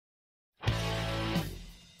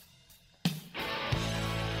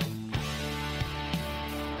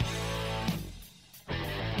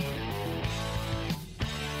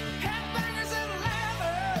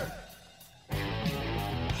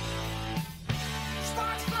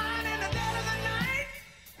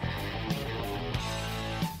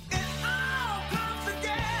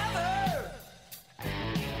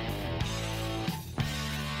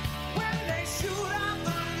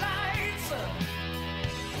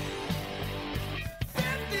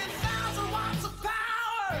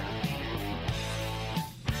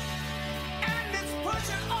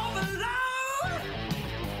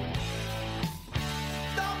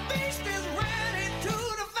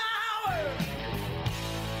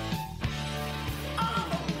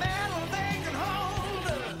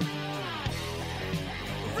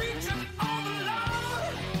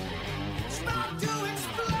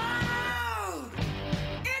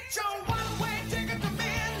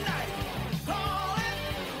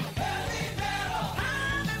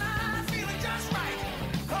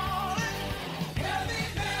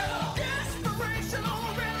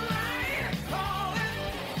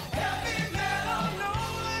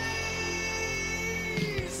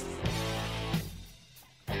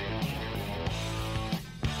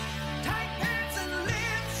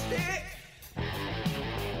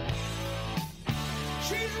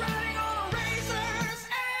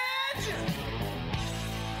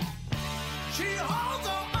She holds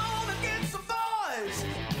her own against the boys.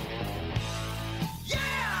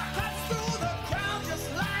 Yeah, cuts through the crowd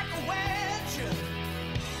just like a wedge.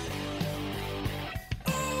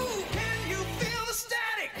 Ooh, can you feel the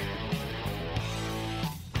static?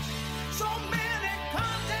 So many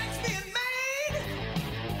contacts being made.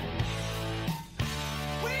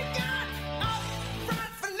 We got up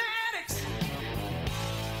front fanatics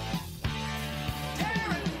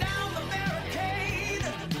tearing down the barricade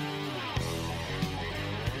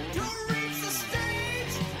to reach the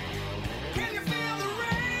stage. Can you feel the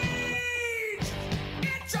rage?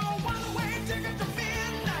 It's a one-way ticket to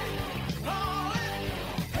midnight. Call it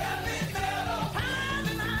heavy metal.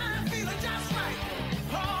 High and high, feeling just right.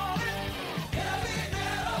 Call it heavy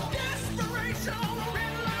metal. Desperation on the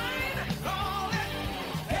red line. Call it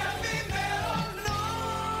heavy metal noise.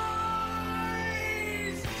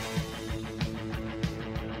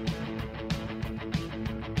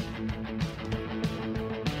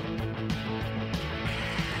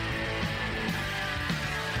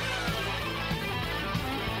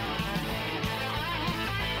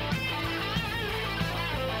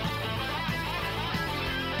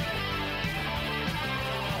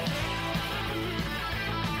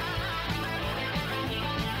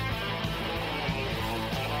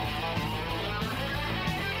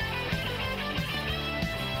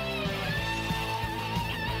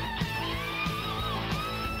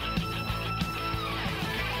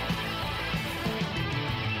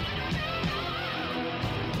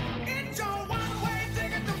 It's a one-way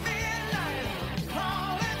ticket to midnight.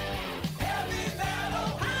 Call it heavy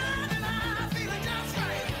metal. High and high, feeling just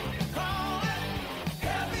right. Call it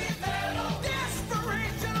heavy metal.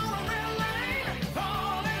 Desperation on the red line.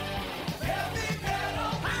 Call it heavy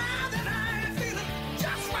metal. High and high, feeling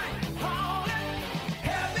just right. Call it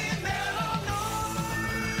heavy metal noise.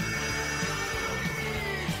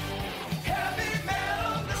 Heavy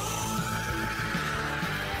metal noise.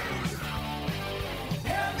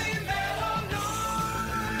 Heavy metal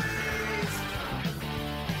noise.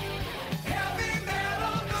 Heavy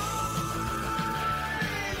metal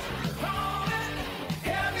noise. Call it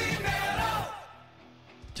heavy metal.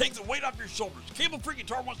 Take the weight off your shoulders. Cable Free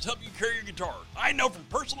Guitar wants to help you carry your guitar. I know from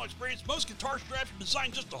personal experience, most guitar straps are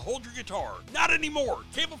designed just to hold your guitar. Not anymore.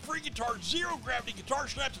 Cable Free Guitar's zero gravity guitar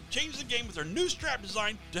straps have changed the game with their new strap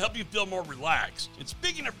design to help you feel more relaxed. And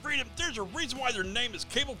speaking of freedom, there's a reason why their name is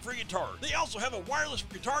Cable Free Guitar. They also have a wireless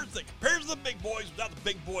for guitars that compares to the big boys without the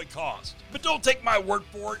big boy cost. But don't take my word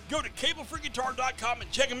for it. Go to cablefreeguitar.com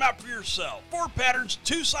and check them out for yourself. 4 patterns,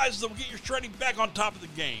 2 sizes that will get your shredding back on top of the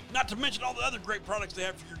game. Not to mention all the other great products they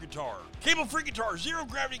have for your guitar. Cable Free Guitar, zero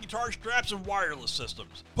gravity guitar straps and wireless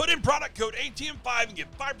systems. Put in product code ATM5 and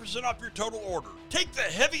get 5% off your total order. Take the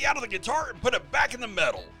heavy out of the guitar and put it back in the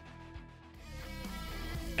metal.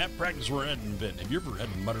 At Practice We're at Invent, have you ever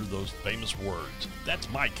had to mutter those famous words? That's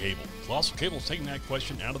my cable. Colossal Cable's taking that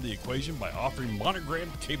question out of the equation by offering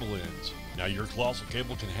monogrammed cable ends. Now your Colossal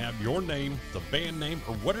Cable can have your name, the band name,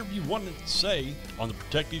 or whatever you want it to say on the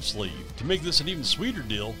protective sleeve. To make this an even sweeter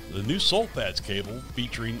deal, the new Soulfats cable,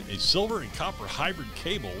 featuring a silver and copper hybrid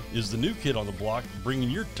cable, is the new kid on the block, bringing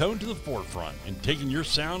your tone to the forefront and taking your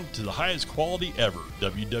sound to the highest quality ever.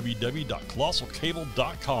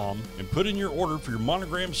 www.colossalcable.com and put in your order for your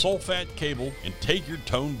monogram Soulfat cable and take your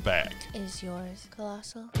tone back. Is yours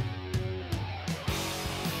colossal?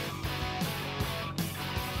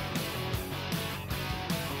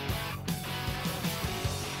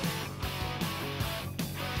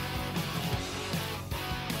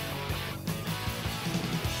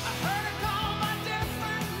 I heard it called by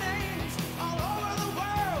different names all over the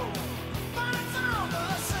world, but it's all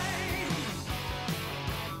the same.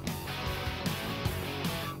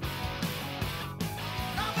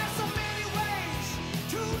 Now there's so many ways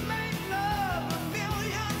to make love, a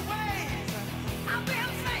million ways.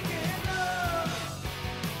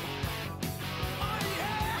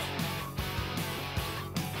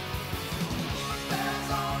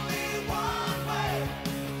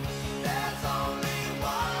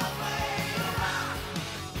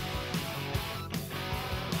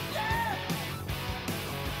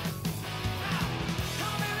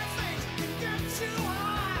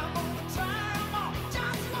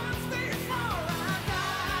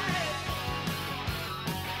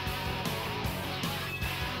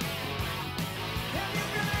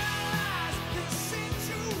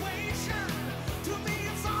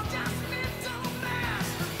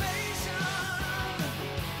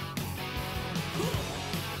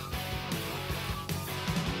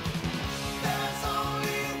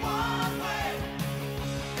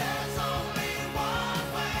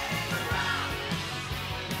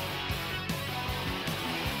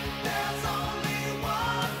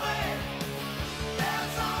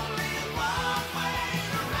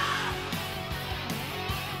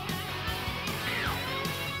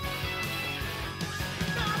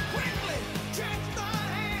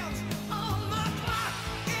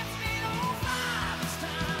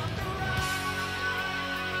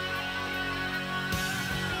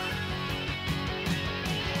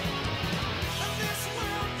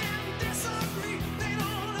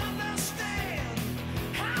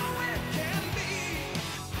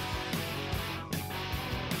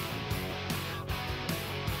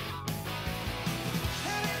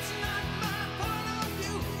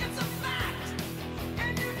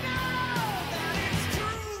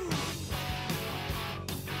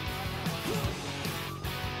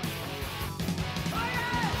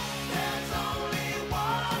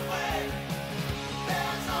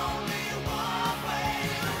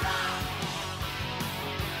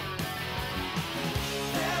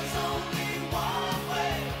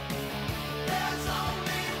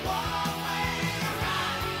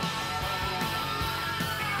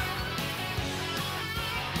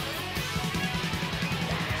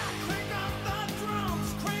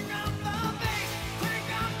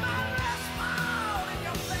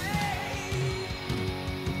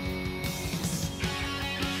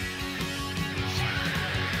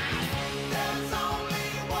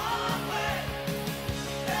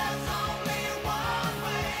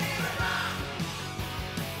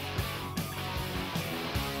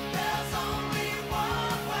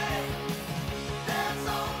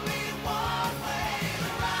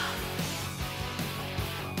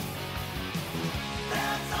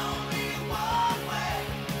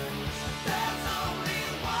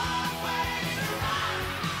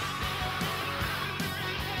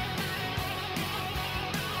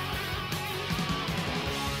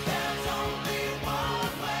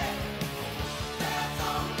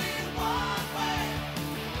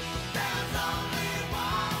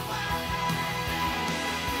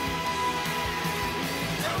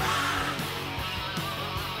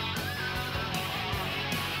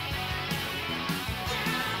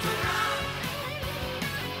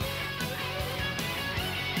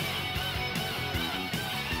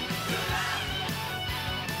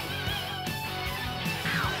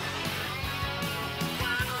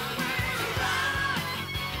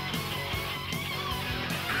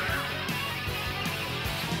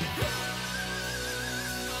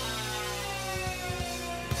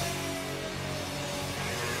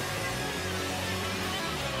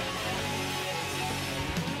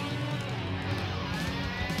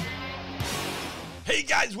 Hey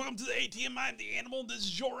guys, welcome to the ATM. I'm the Animal. This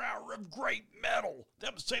is your hour of great metal.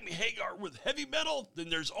 That was Sammy Hagar with heavy metal. Then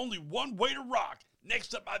there's only one way to rock.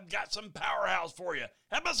 Next up, I've got some powerhouse for you.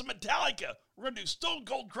 How about some Metallica? We're going to do Stone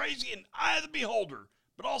Cold Crazy and Eye of the Beholder.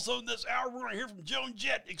 But also in this hour, we're going to hear from Joan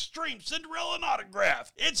Jett, Extreme, Cinderella, and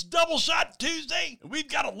Autograph. It's Double Shot Tuesday, and we've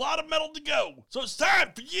got a lot of metal to go. So it's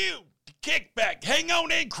time for you to kick back, hang on,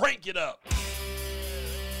 and crank it up.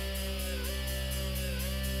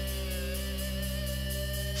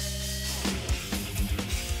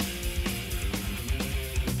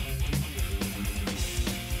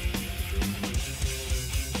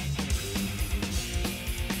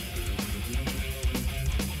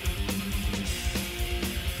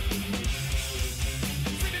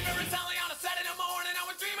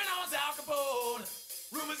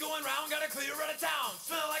 Going round, gotta clear out of town.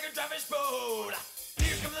 Smell like a traffic boat.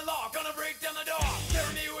 Here comes the law, gonna break down the door.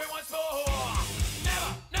 Carry me away once more.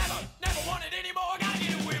 Never, never, never want it anymore. Gotta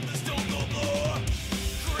get away from the stone cold floor.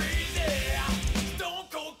 Crazy, stone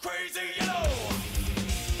cold crazy, you know.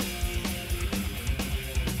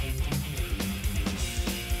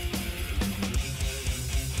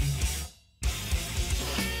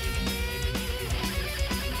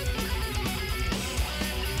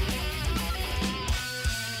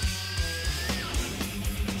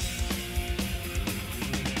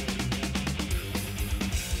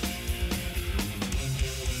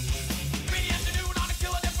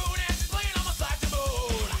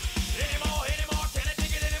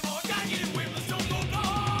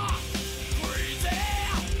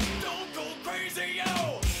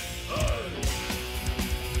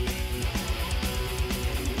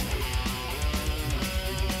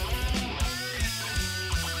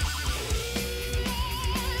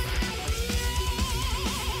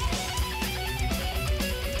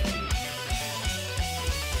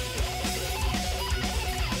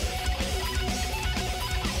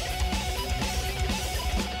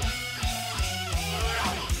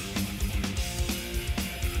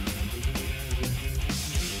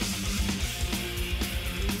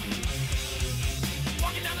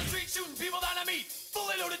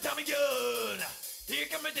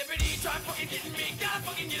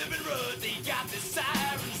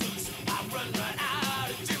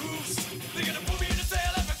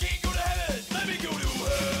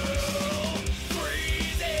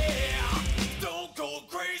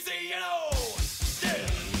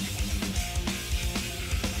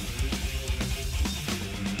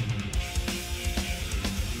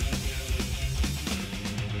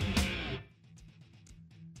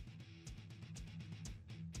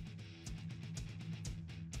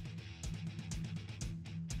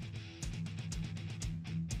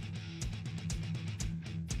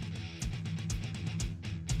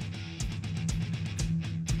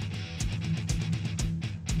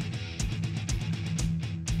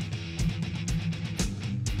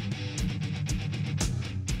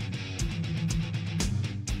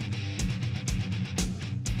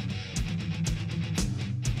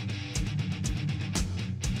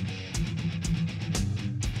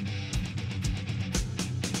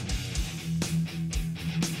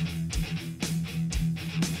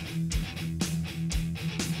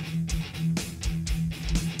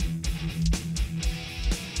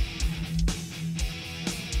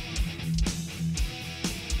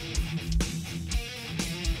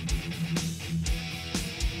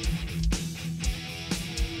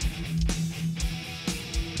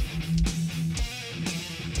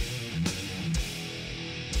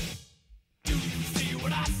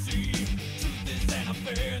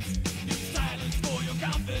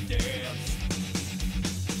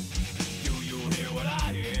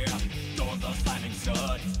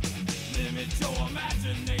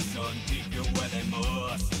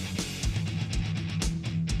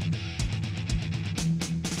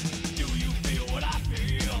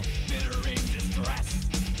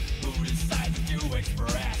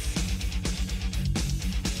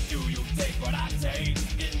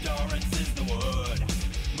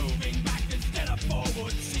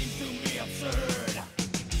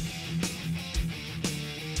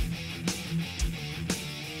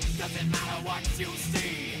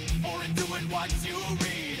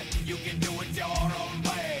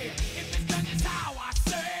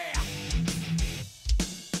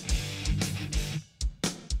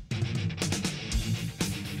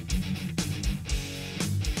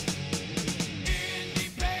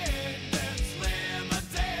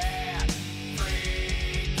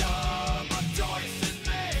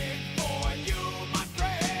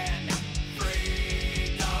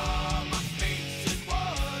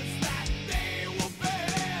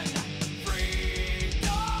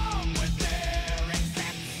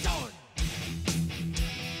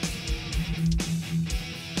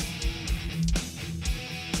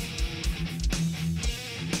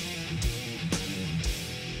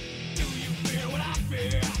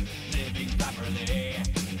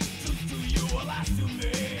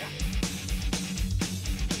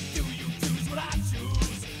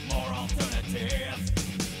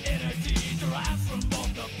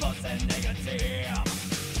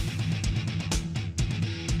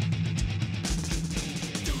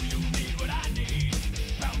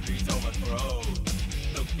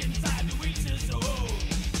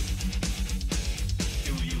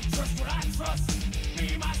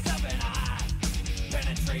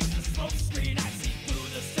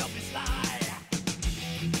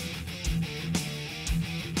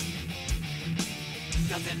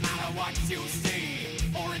 Doesn't matter what you see,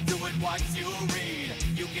 or do it what you read.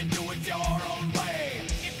 You can do it your own way,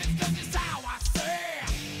 if it's done just how I say.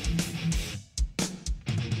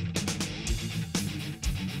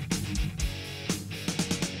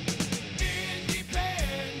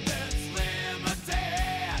 Independence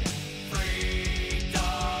limited,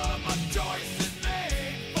 freedom of choice is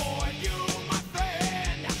made for you, my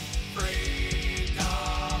friend.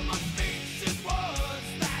 Freedom of speech is words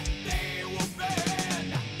that they will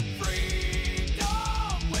bend.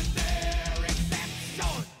 Freedom with their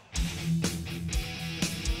exception.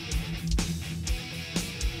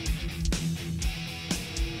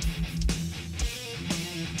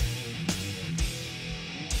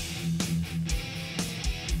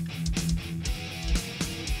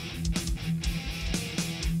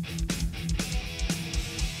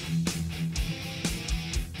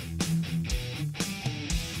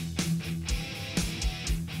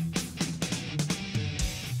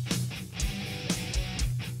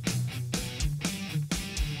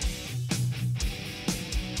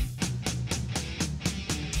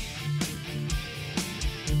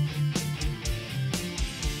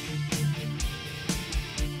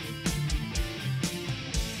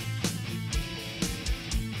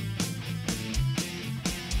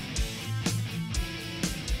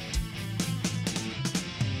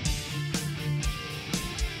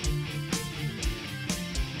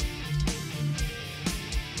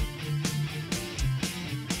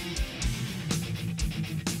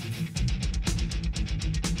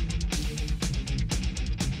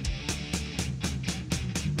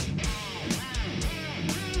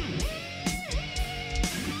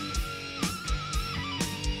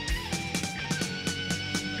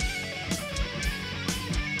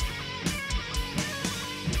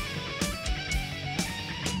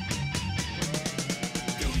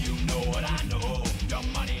 Do you know what I know? Your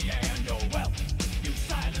money and your wealth. You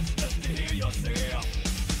silence just to hear yourself.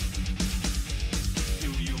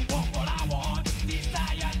 Do you want what I want?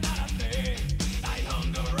 Desire not a thing. I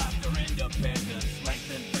hunger after independence,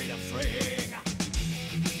 length and freedom string.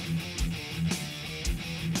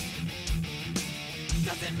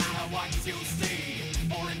 Doesn't matter what you see,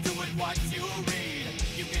 or do it what you read.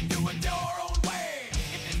 You can do it your own way,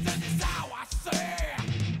 if it's done just how I say.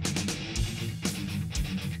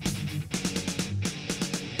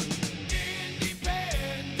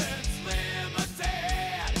 Independence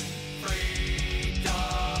limited,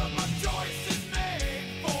 freedom of choice is made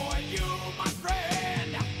for you, my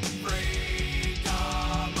friend.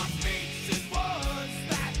 Freedom of speech is words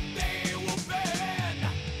that they will bend.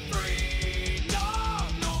 Freedom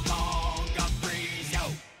no longer frees you.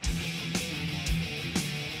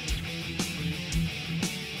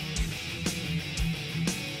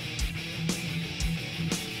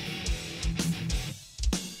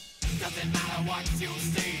 Doesn't matter what you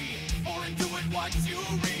see, or do it what you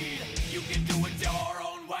read. You can do it your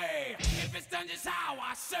own way, if it's done just how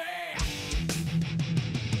I say.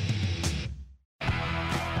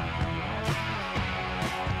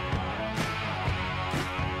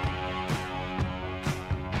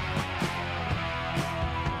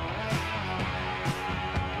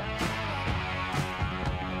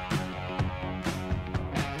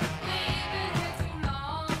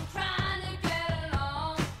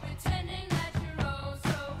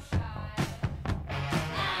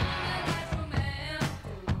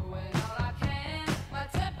 My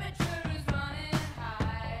temperature is running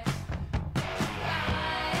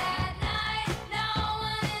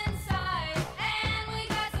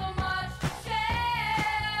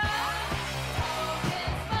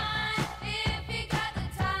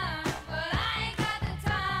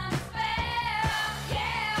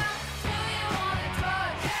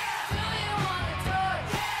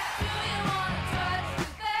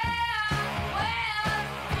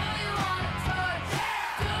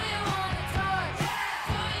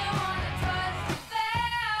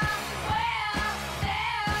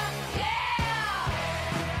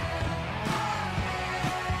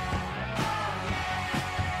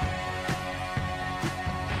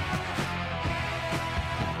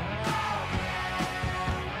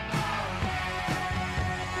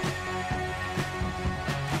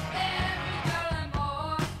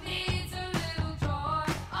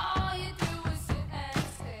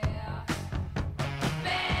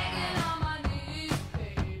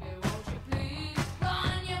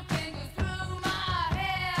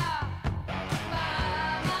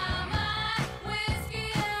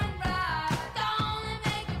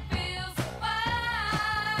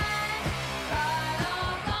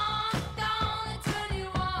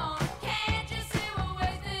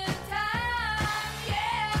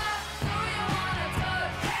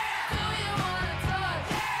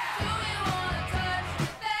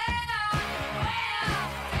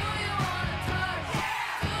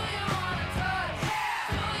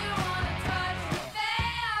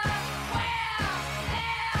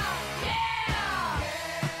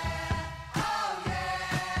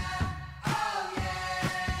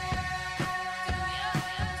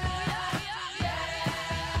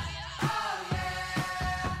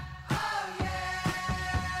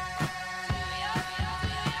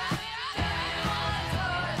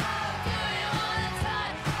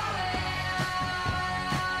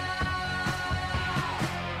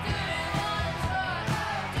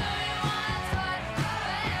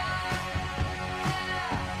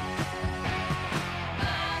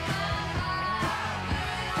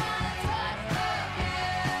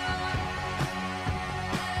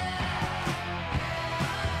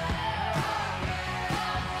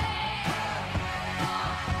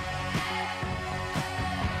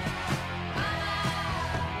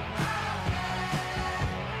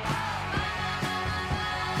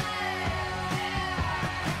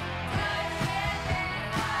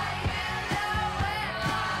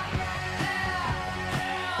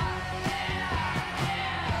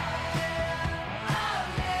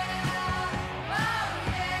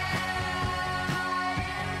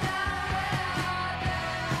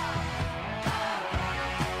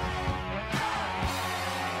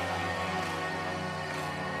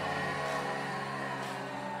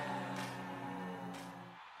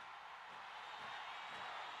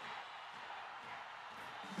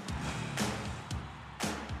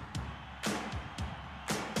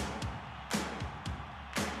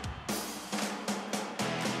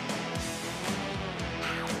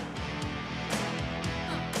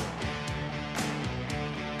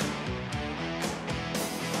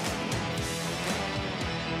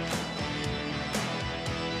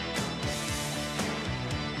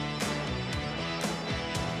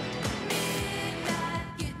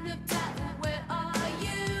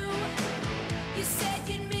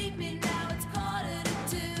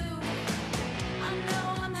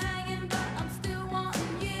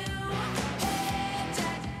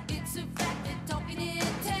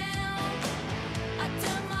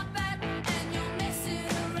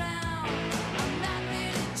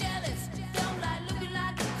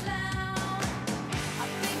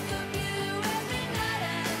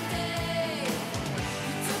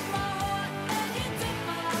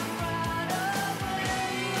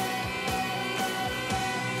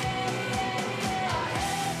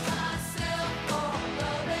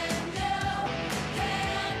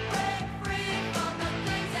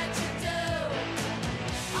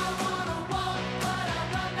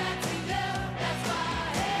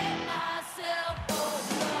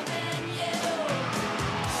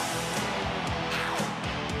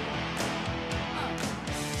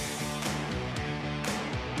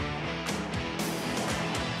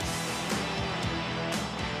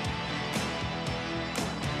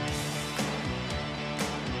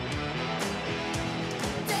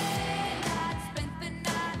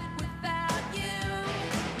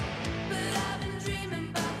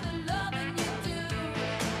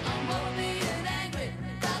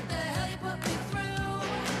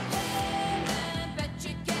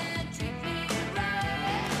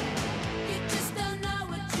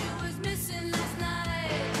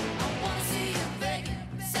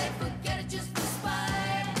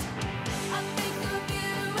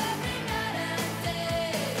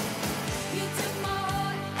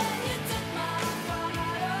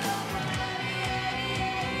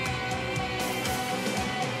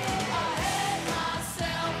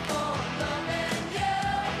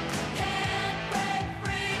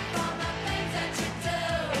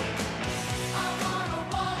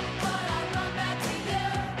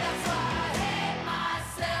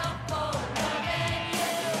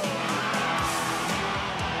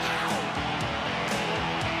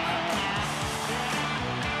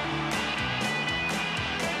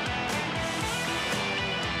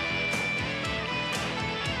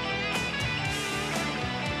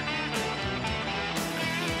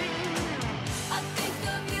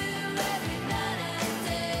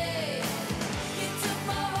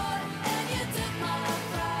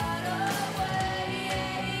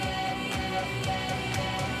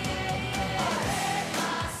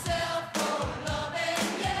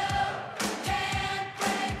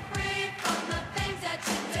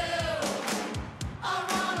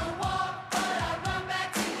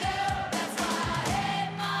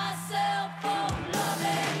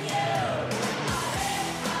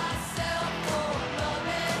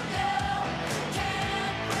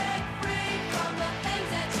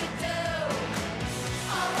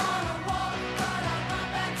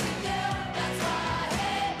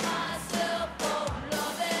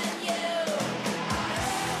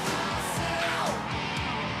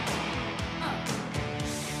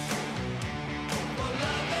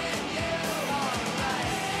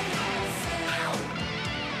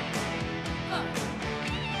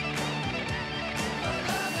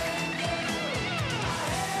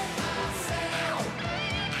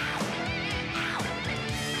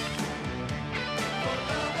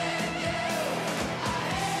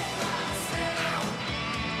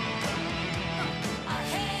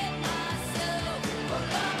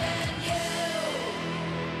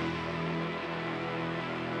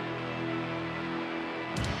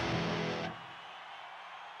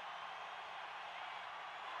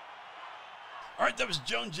All right, that was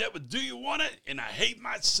Joan Jett with Do You Want It? And I Hate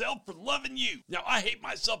Myself for Loving You. Now, I Hate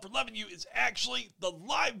Myself for Loving You is actually the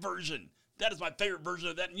live version. That is my favorite version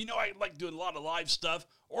of that. And you know, I like doing a lot of live stuff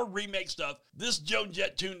or remake stuff. This Joan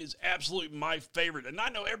Jett tune is absolutely my favorite. And I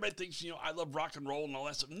know everybody thinks, I love rock and roll and all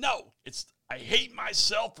that stuff. No, it's I Hate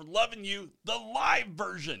Myself for Loving You, the live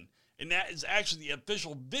version. And that is actually the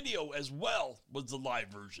official video as well, was the live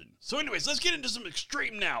version. So anyways, let's get into some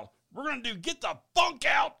extreme now. We're going to do Get the Funk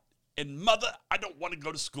Out and Mother, I Don't Want to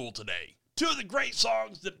Go to School Today. Two of the great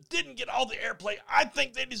songs that didn't get all the airplay I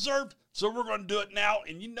think they deserved. So we're going to do it now.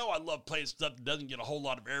 And you know I love playing stuff that doesn't get a whole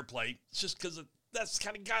lot of airplay. It's just because that's the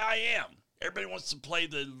kind of guy I am. Everybody wants to play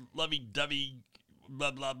the lovey-dovey,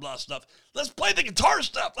 blah, blah, blah stuff. Let's play the guitar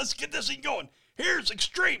stuff. Let's get this thing going. Here's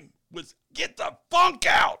Extreme with Get the Funk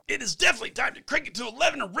Out. It is definitely time to crank it to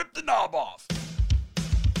 11 and rip the knob off.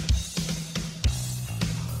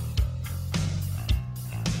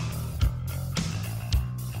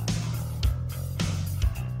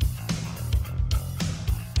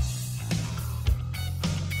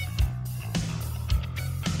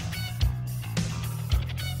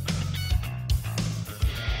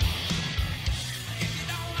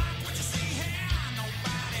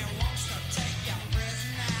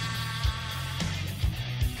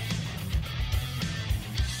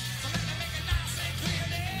 So let me make it nice.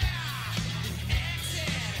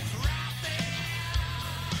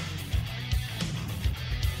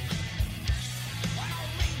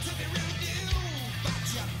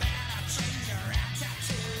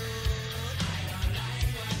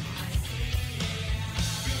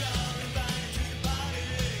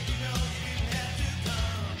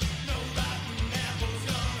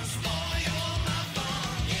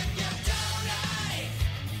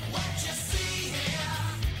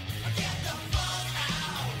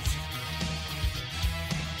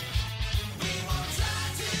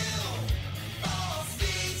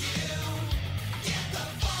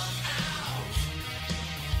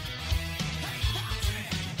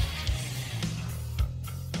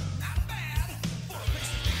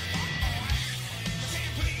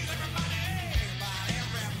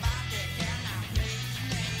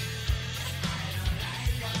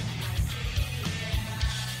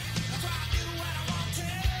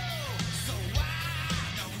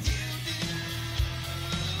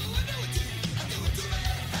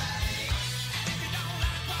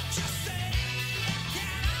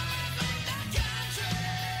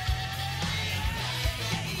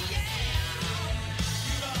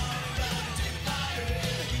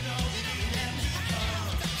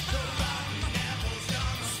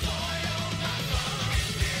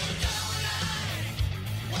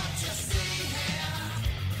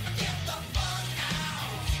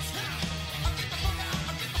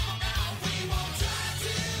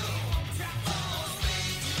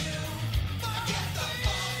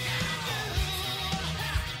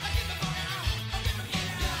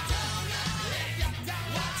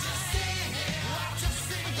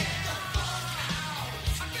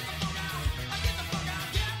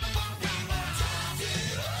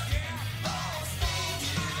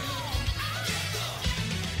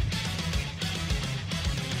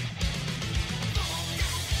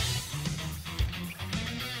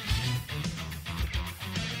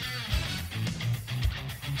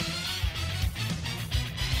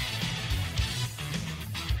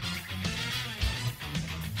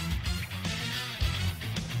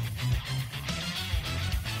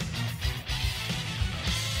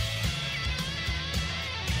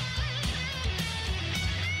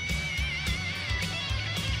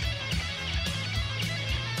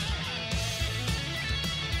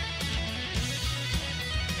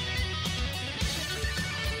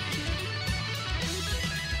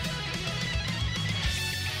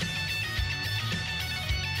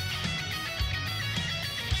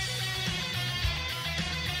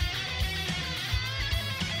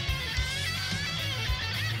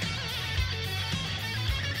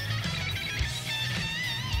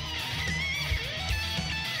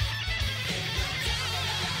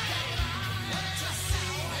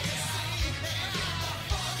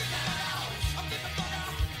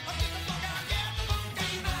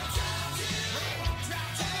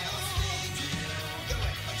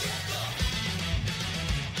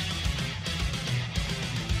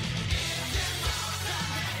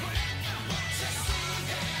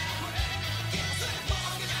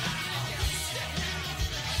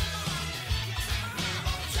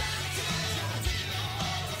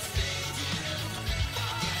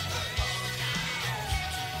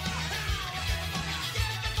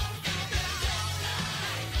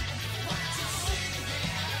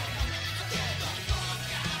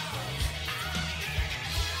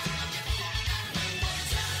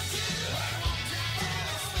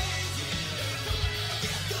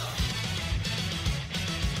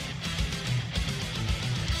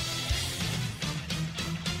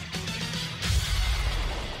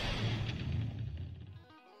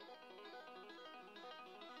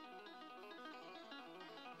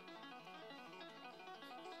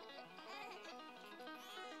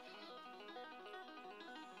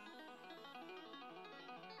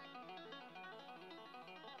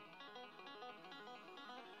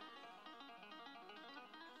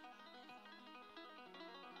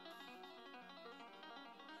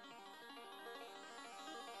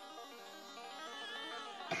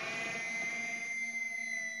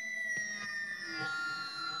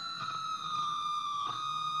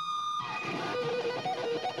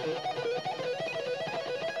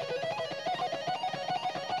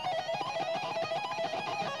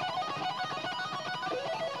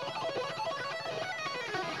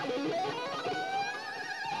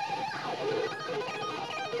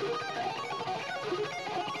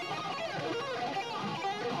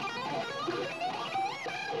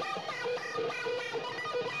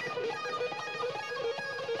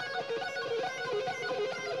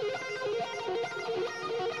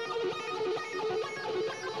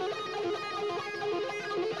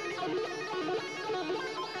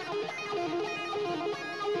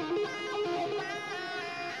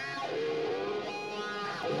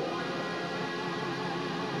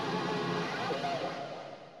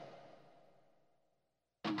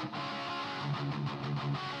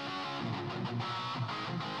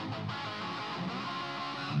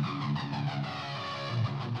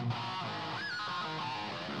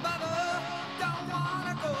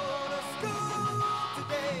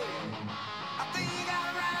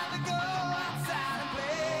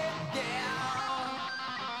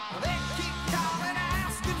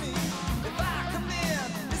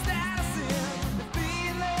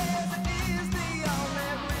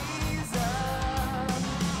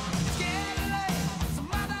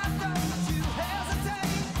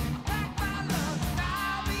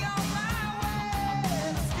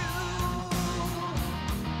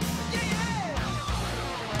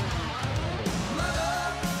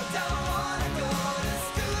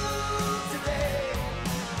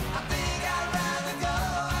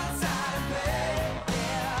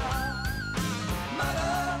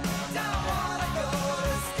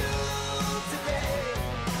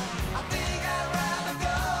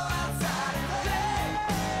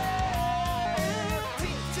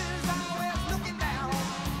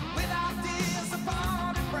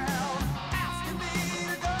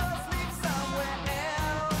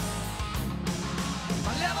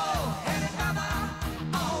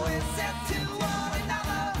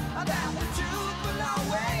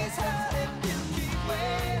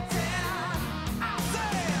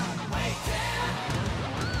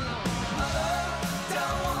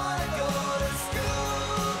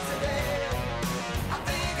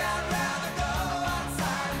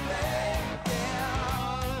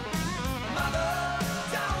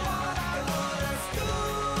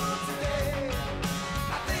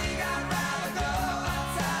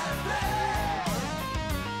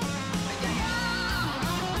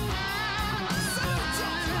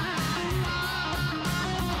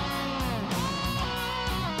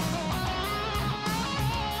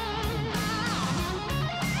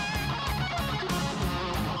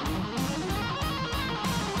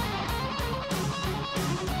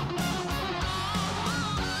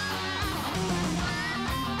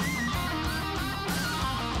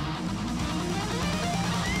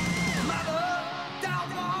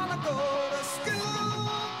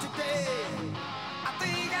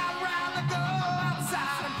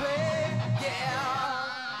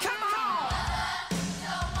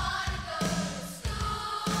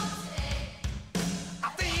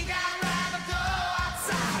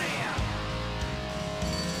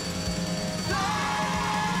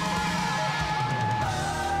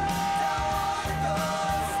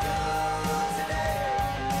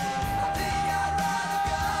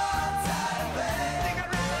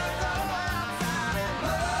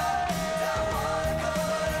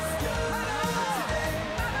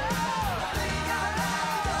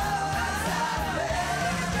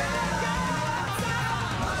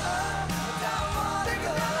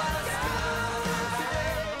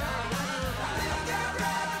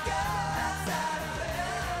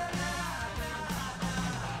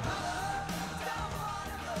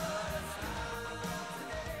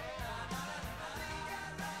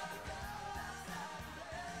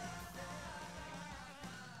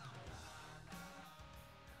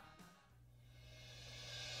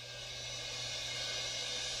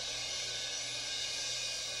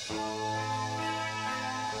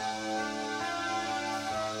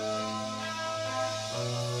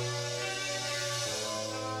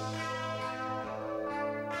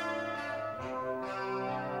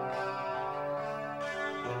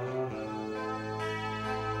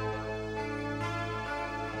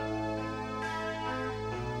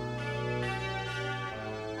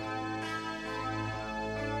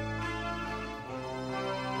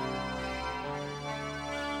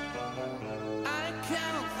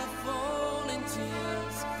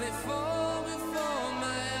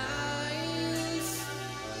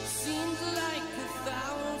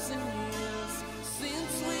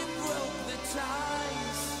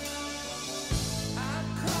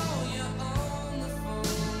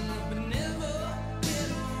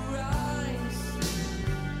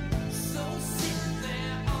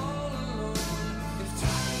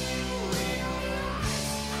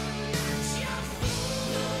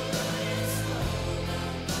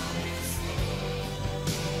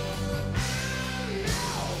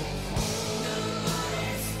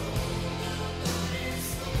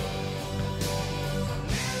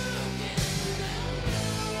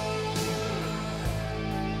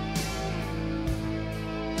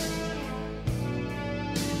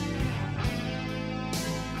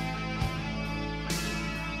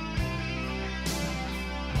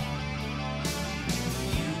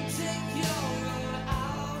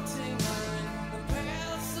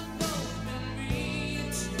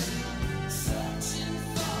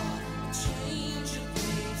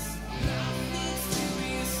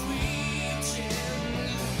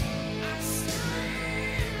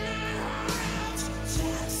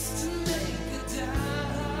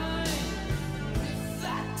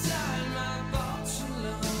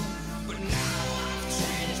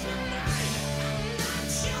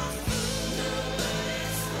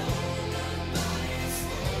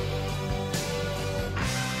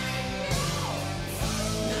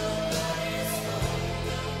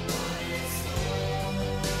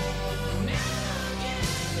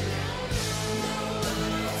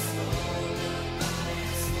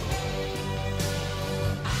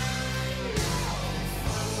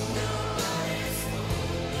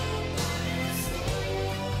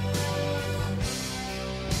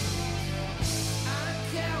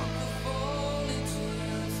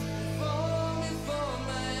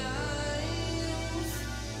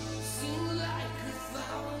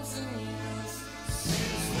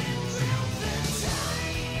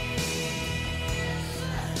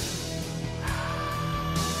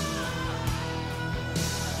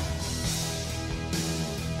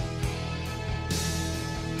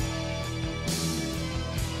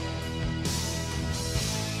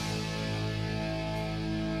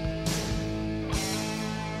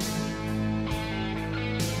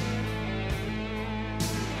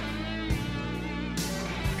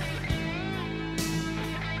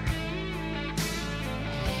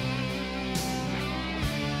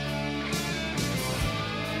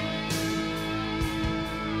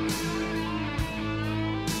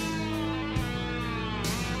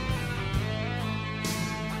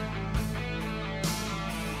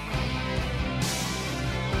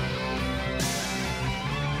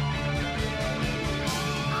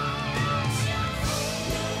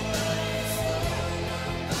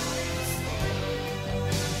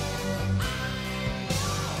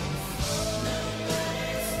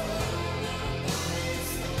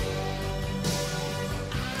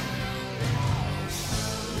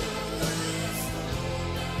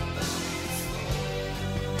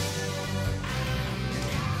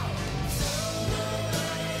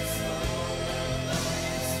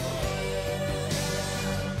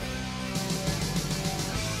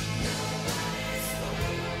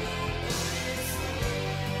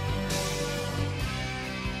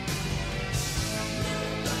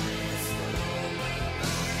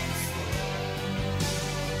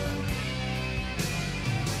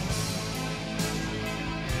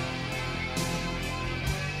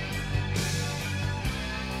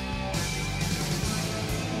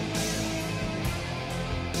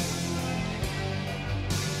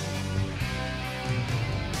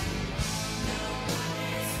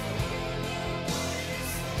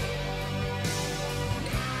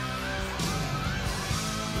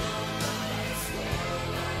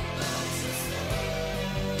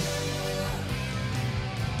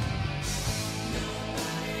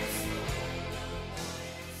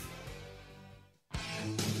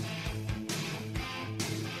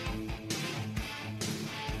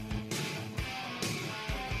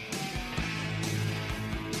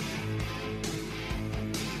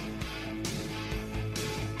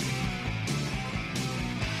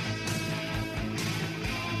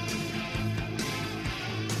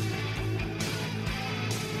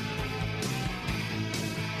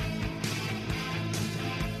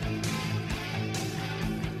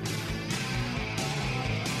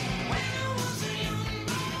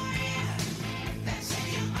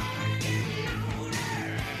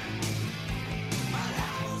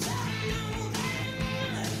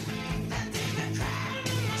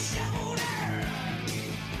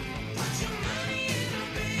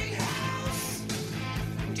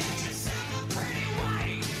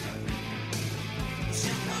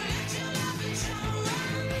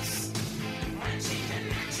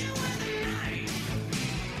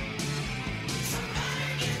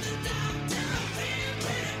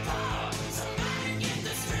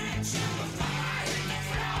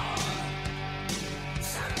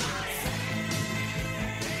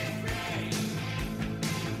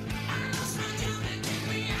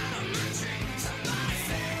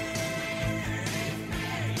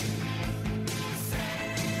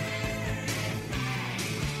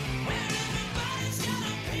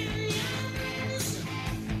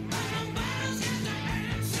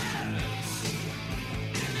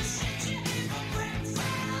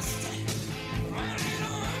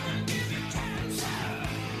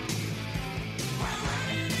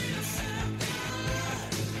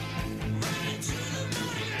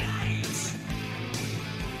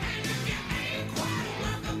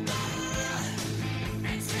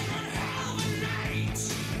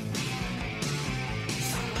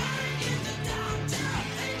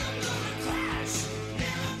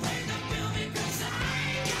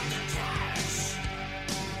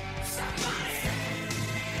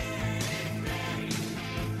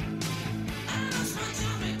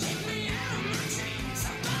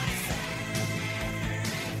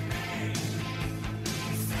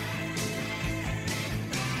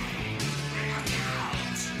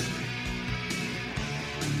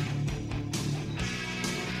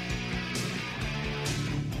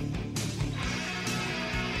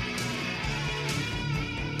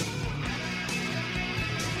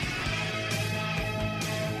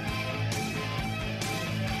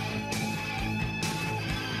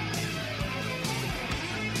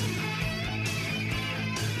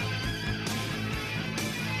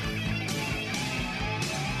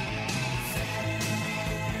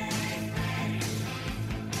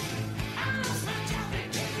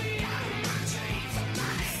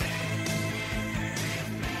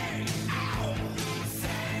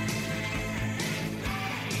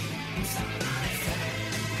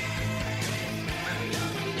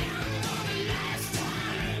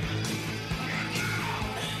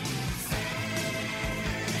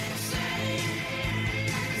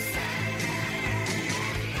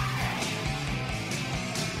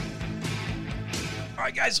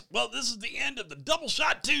 right, guys. Well, this is the end of the Double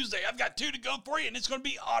Shot Tuesday. I've got 2 to go for you, and it's going to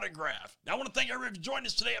be autograph. Now, I want to thank everybody for joining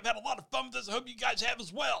us today. I've had a lot of fun with this. I hope you guys have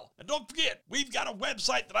as well. And don't forget, we've got a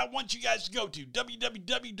website that I want you guys to go to,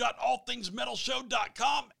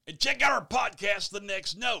 www.allthingsmetalshow.com, and check out our podcast, The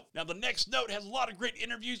Next Note. Now, The Next Note has a lot of great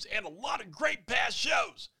interviews and a lot of great past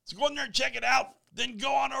shows. So go in there and check it out. Then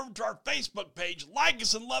go on over to our Facebook page, like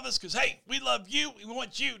us and love us, because, hey, we love you. We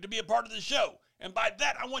want you to be a part of the show. And by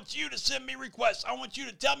that, I want you to send me requests. I want you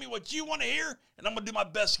to tell me what you want to hear, and I'm going to do my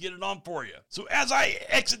best to get it on for you. So as I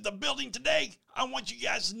exit the building today, I want you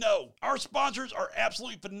guys to know our sponsors are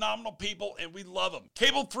absolutely phenomenal people, and we love them.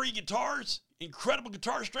 Cable-free guitars, incredible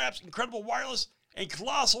guitar straps, incredible wireless, and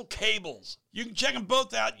colossal cables. You can check them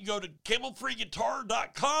both out. You go to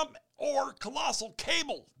cablefreeguitar.com or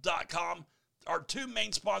colossalcable.com. Our 2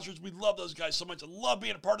 main sponsors. We love those guys so much. I love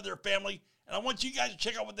being a part of their family. And I want you guys to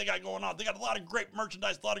check out what they got going on. They got a lot of great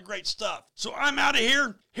merchandise, a lot of great stuff. So I'm out of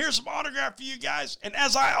here. Here's some autograph for you guys. And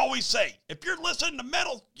as I always say, if you're listening to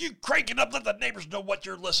metal, you crank it up, let the neighbors know what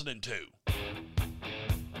you're listening to.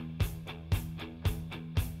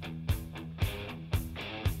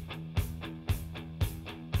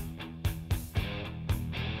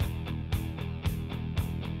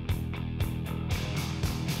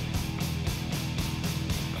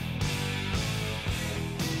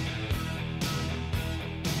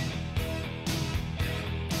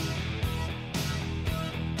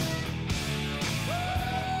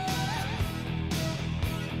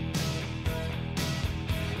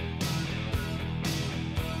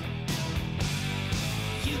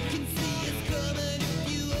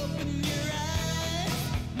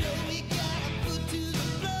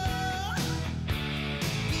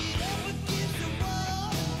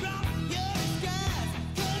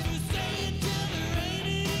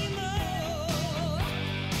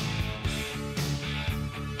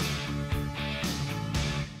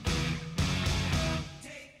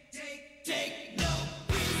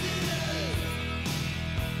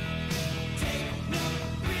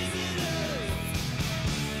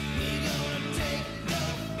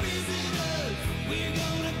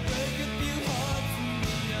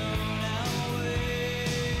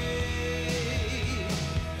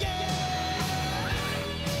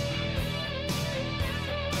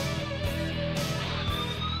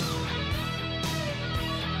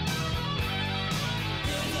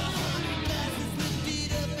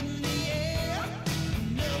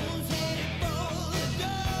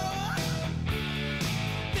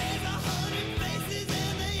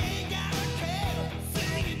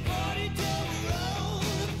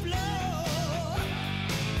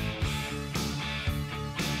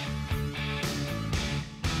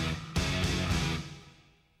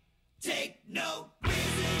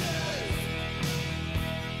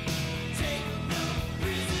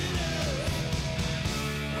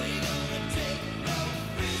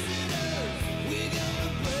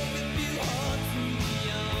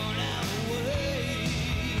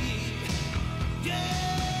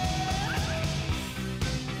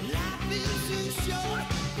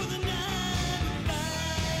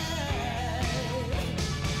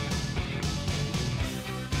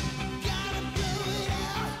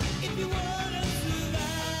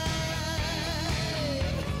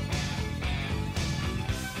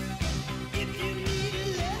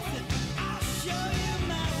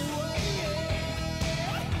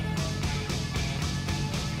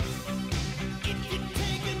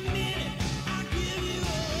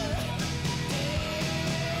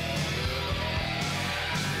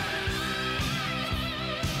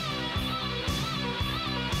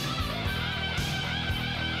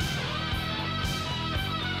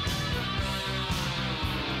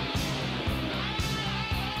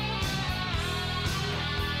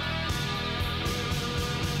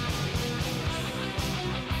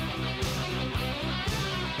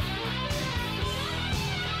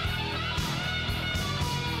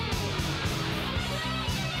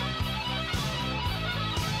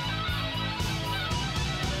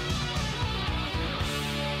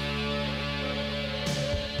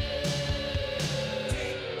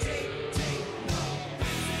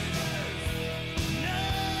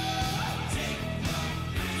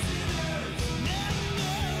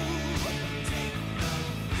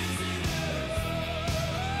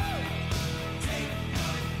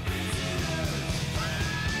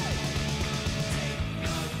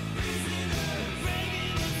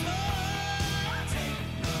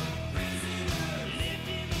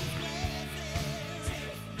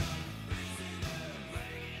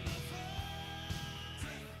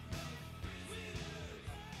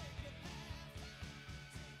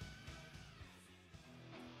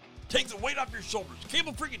 Take the weight off your shoulders.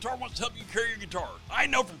 Cable Free Guitar wants to help you carry your guitar. I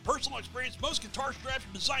know from personal experience, most guitar straps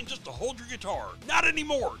are designed just to hold your guitar. Not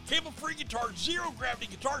anymore. Cable Free Guitar's zero-gravity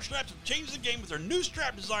guitar straps have changed the game with their new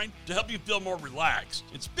strap design to help you feel more relaxed.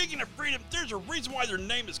 And speaking of freedom, there's a reason why their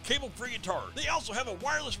name is Cable Free Guitar. They also have a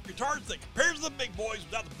wireless for guitars that compares to the big boys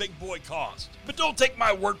without the big boy cost. But don't take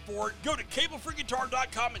my word for it. Go to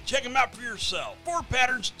cablefreeguitar.com and check them out for yourself. 4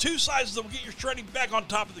 patterns, 2 sizes that will get your shredding back on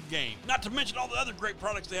top of the game. Not to mention all the other great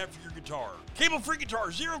products they have for your guitar. Cable Free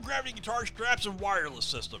Guitar, zero-gravity guitar straps and wireless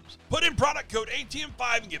systems. Put in product code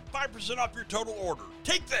ATM5 and get 5% off your total order.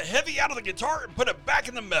 Take the heavy out of the guitar and put it back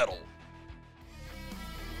in the metal.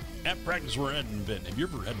 At Practice We're at an event, have you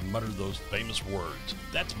ever had to mutter those famous words?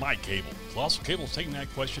 That's my cable. Colossal Cable is taking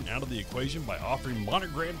that question out of the equation by offering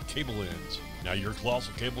monogrammed cable ends. Now your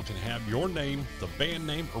Colossal Cable can have your name, the band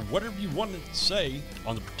name, or whatever you want it to say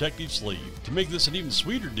on the protective sleeve. To make this an even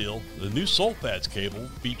sweeter deal, the new Sulfats cable,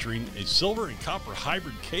 featuring a silver and copper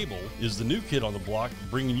hybrid cable, is the new kid on the block,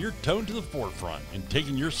 bringing your tone to the forefront and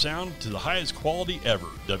taking your sound to the highest quality ever.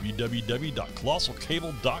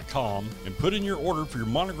 www.colossalcable.com and put in your order for your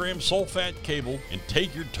monogrammed Sulfat cable and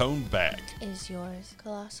take your tone back. Is yours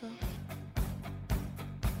Colossal?